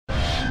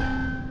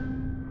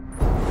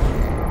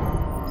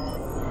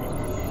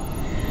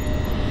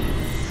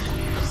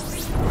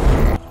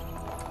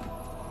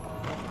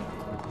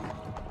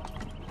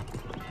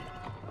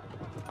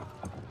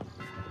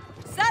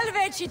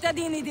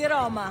cittadini di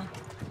Roma,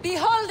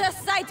 behold a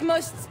sight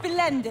most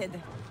splendid.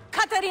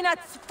 Caterina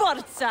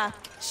Sforza,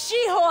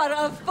 she-whore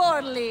of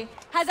Forli,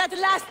 has at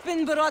last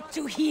been brought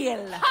to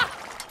heel. Ha!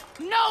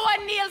 No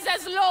one kneels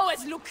as low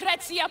as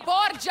Lucrezia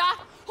Borgia!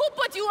 Who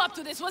put you up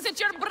to this? Was it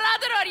your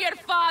brother or your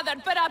father?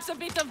 Perhaps a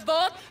bit of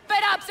both?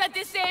 Perhaps at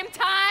the same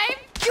time?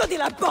 Chiudi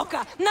la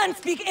bocca! None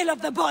speak ill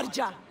of the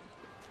Borgia!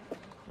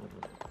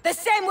 The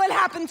same will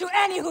happen to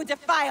any who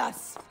defy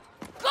us!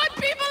 Good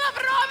people of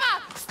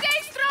Roma!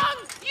 Stay strong!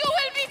 You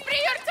will be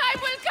free! Your time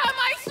will come,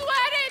 I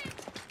swear it!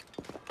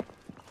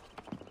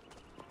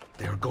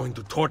 They are going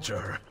to torture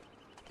her.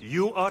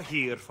 You are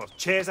here for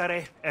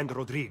Cesare and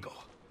Rodrigo.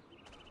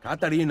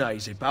 Caterina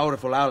is a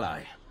powerful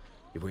ally.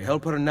 If we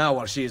help her now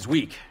while she is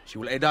weak, she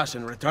will aid us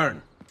in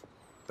return.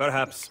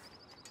 Perhaps.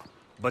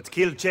 But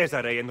kill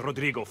Cesare and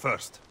Rodrigo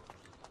first.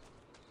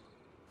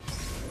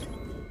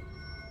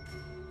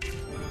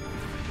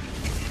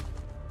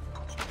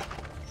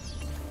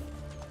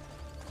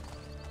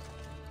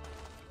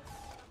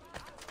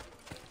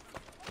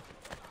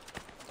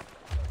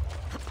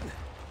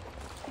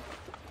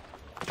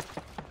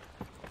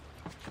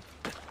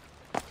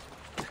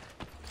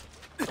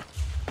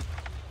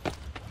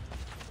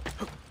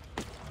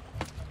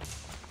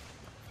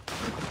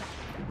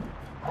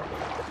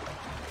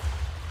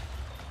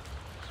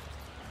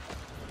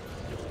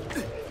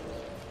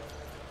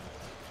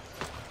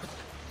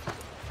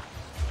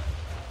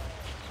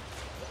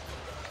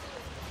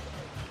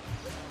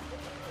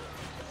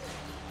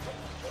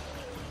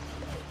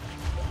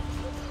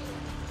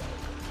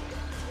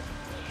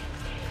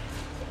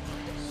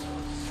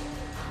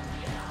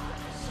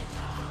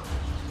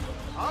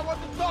 I want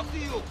to talk to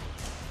you!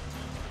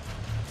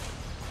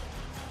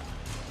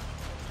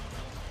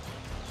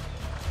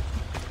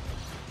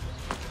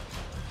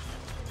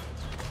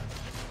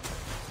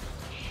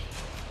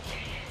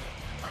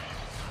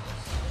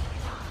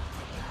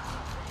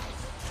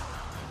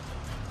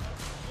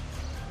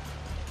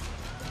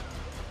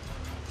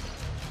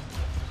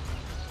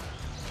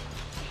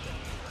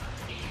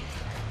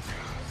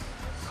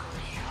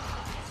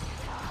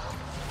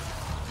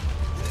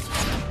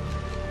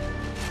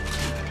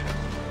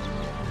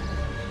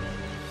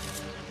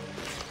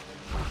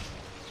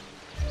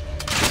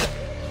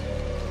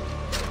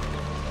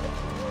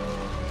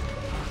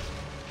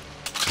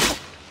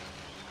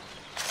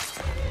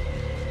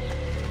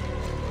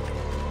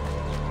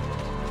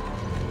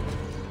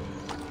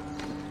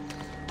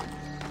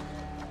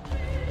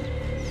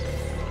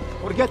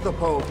 Forget the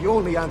Pope, you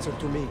only answer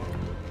to me.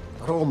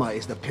 Roma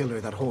is the pillar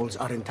that holds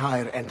our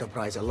entire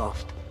enterprise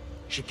aloft.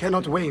 She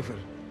cannot waver,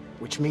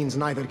 which means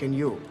neither can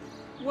you.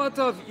 What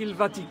of Il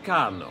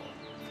Vaticano?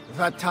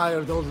 That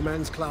tired old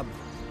man's club.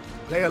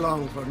 Play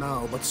along for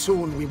now, but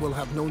soon we will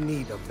have no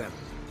need of them.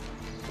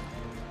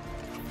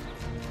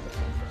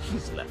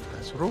 He's left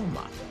us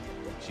Roma.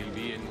 She'll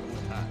be in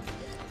good hands.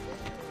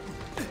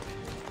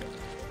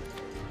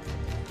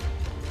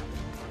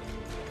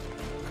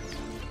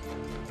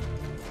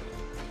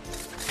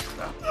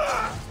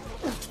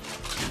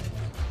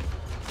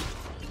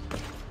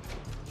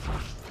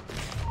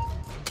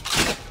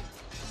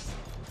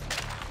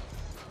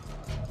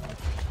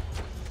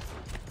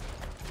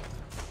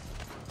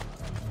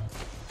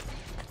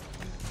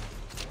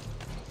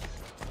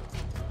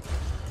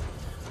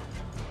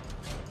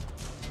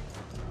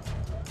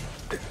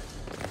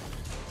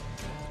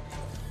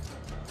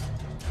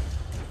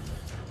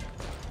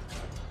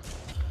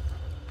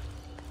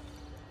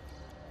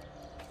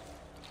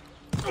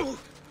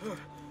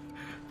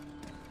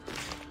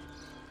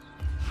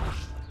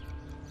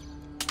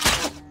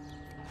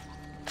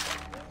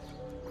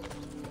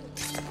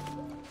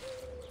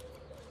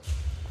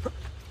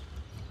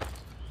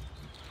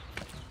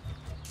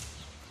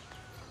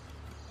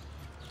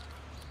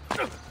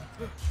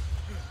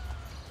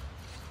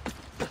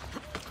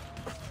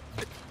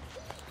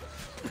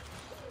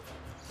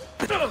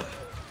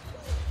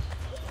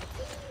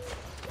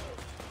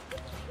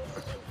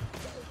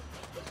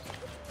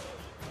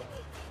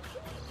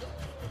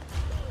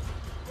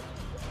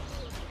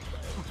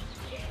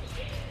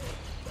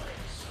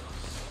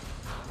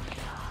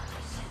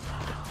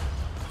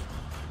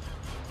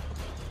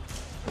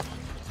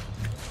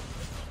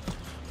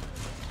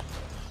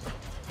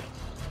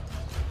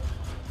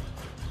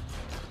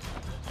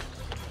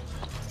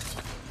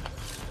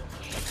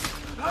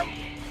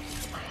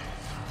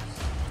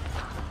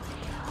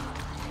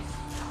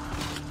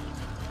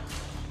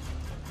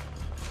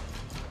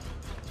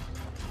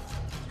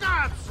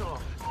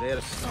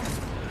 There's some...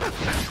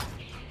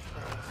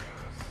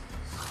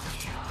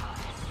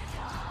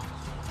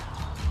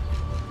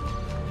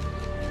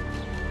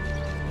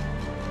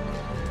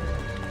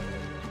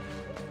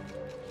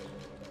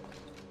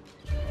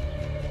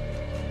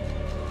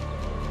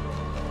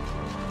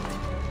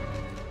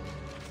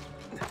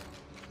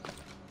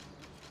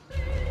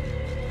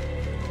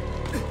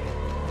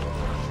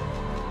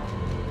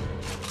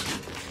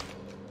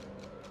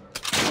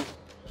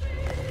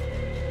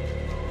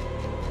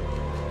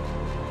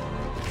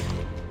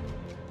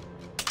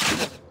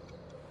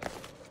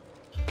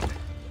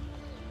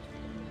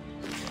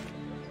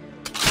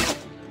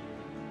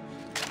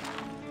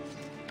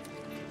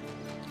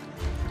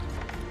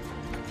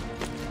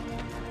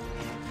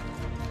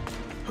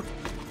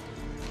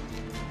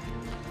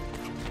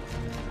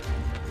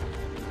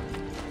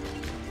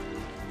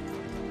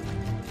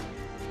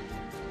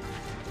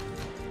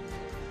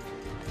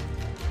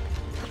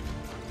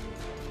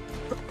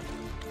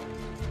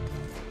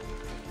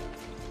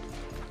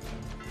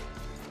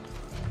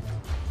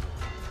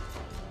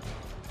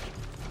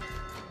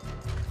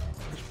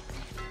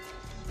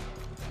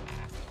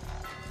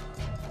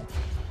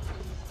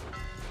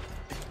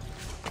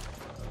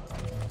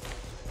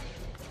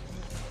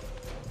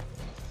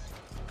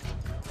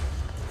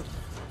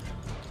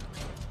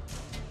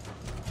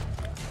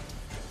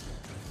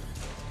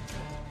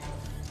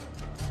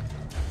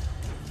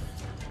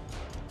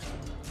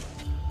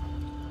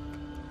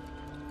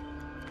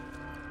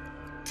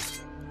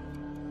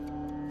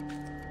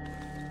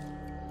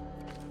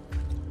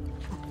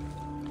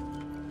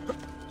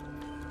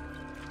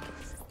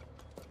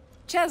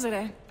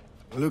 Cesare.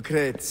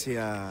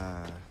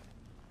 Lucrezia.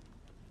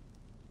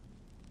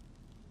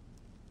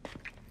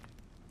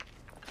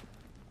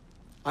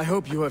 I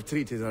hope you have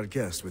treated our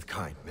guest with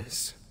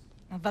kindness.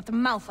 Oh, that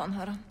mouth on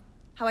her.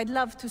 How I'd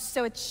love to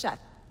sew it shut.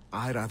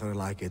 I rather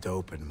like it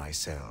open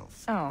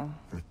myself. Oh.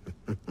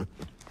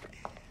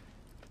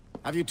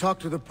 Have you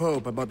talked to the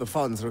Pope about the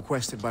funds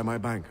requested by my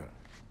banker?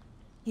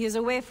 He is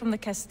away from the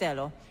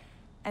Castello,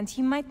 and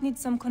he might need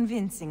some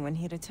convincing when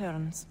he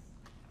returns.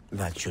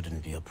 That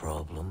shouldn't be a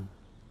problem,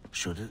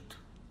 should it?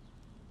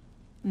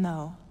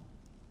 No.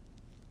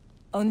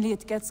 Only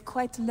it gets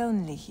quite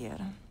lonely here.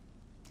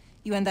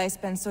 You and I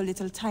spend so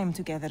little time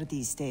together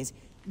these days,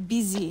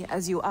 busy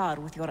as you are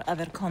with your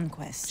other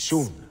conquests.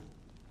 Soon.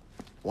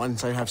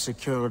 Once I have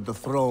secured the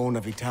throne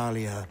of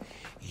Italia,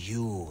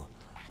 you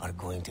are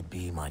going to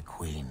be my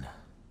queen.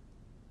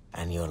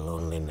 And your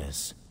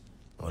loneliness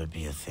will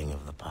be a thing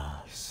of the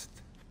past.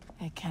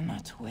 I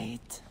cannot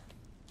wait.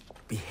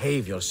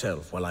 Behave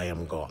yourself while I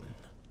am gone.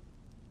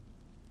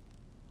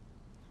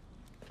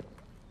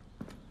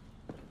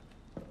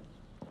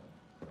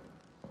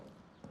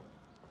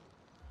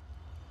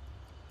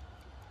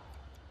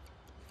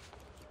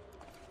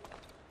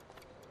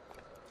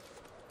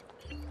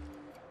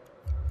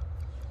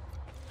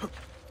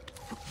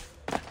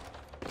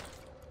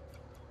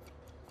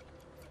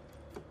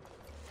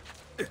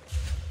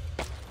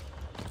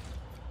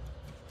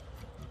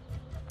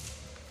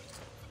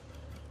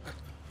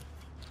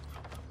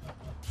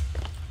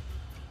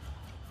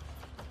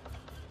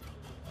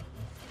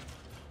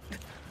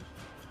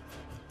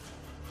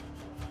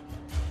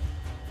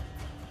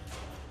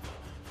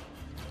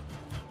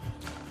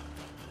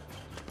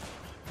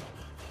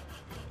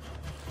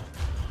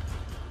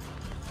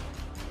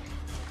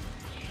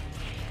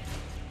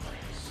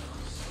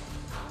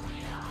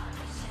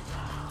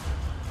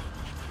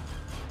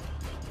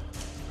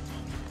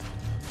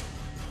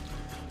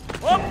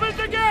 Open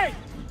the gate!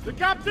 The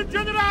Captain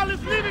General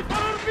is leaving for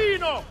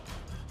Urbino!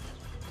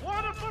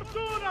 Buona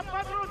fortuna,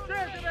 Padron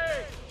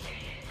Cesare!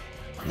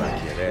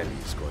 Machiavelli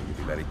is going to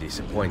be very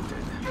disappointed.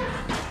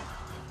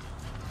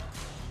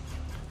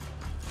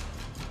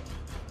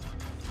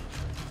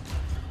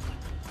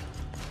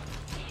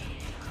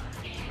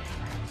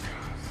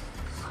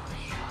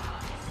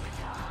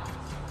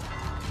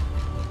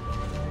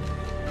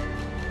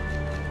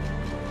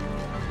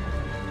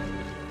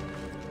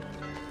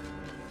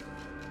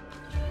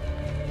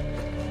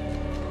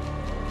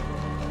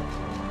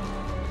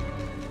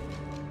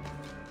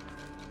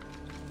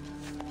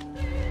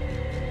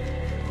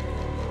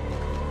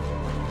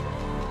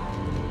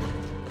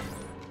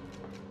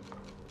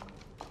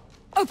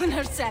 Open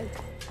her cell.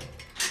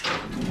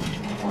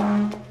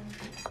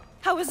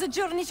 How was the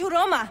journey to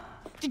Roma?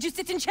 Did you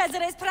sit in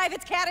Cesare's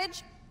private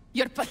carriage?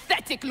 You're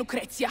pathetic,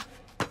 Lucrezia.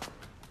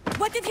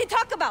 What did he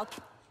talk about?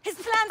 His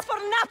plans for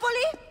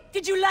Napoli?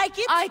 Did you like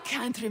it? I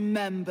can't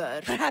remember.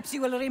 Perhaps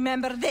you will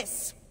remember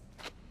this.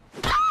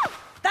 Ah!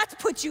 That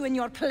put you in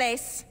your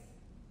place.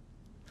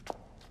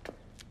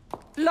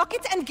 Lock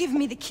it and give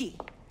me the key.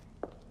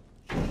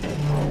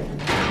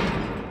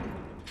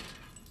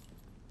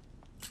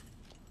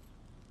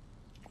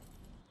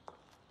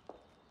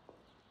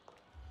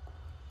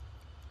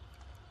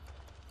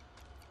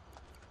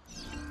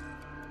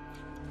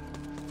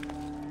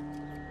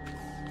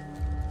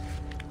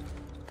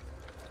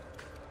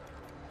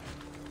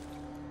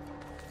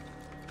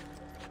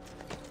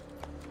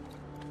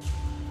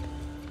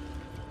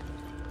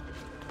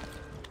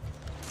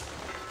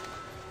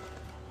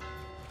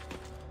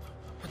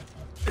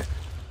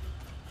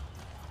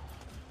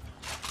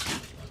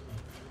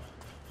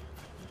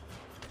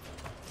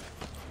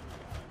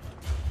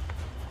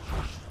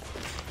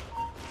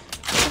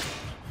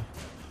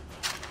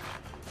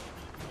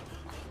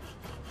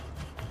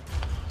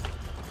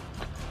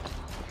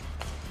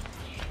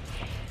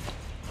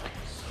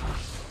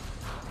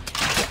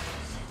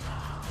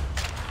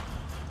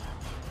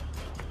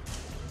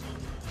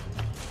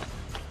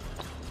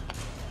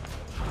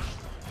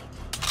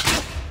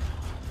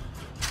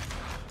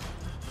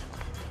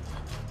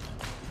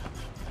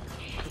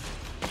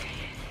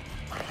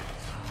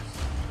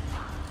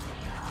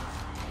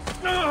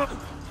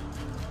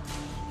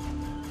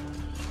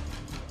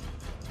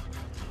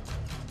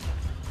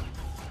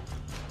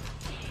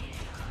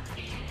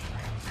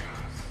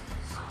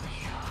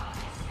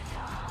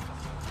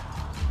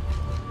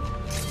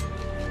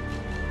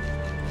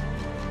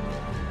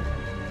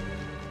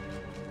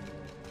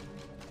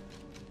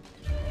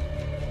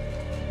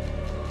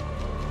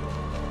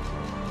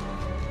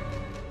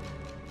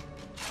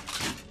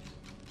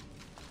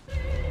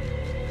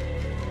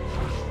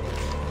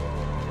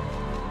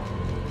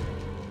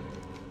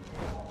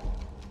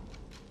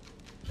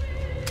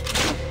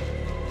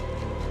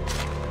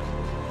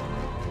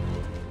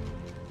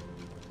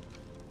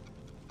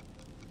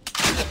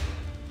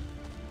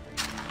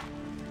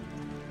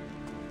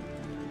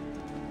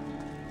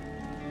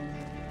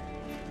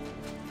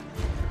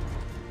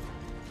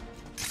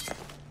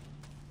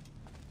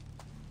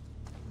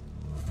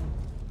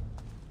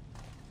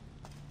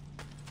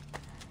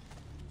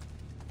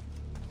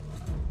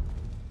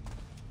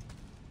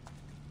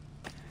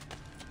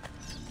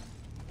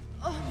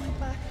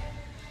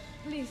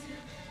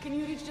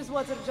 you reach this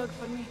water jug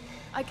for me?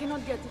 I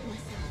cannot get it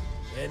myself.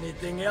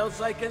 Anything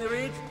else I can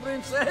reach,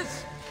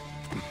 princess?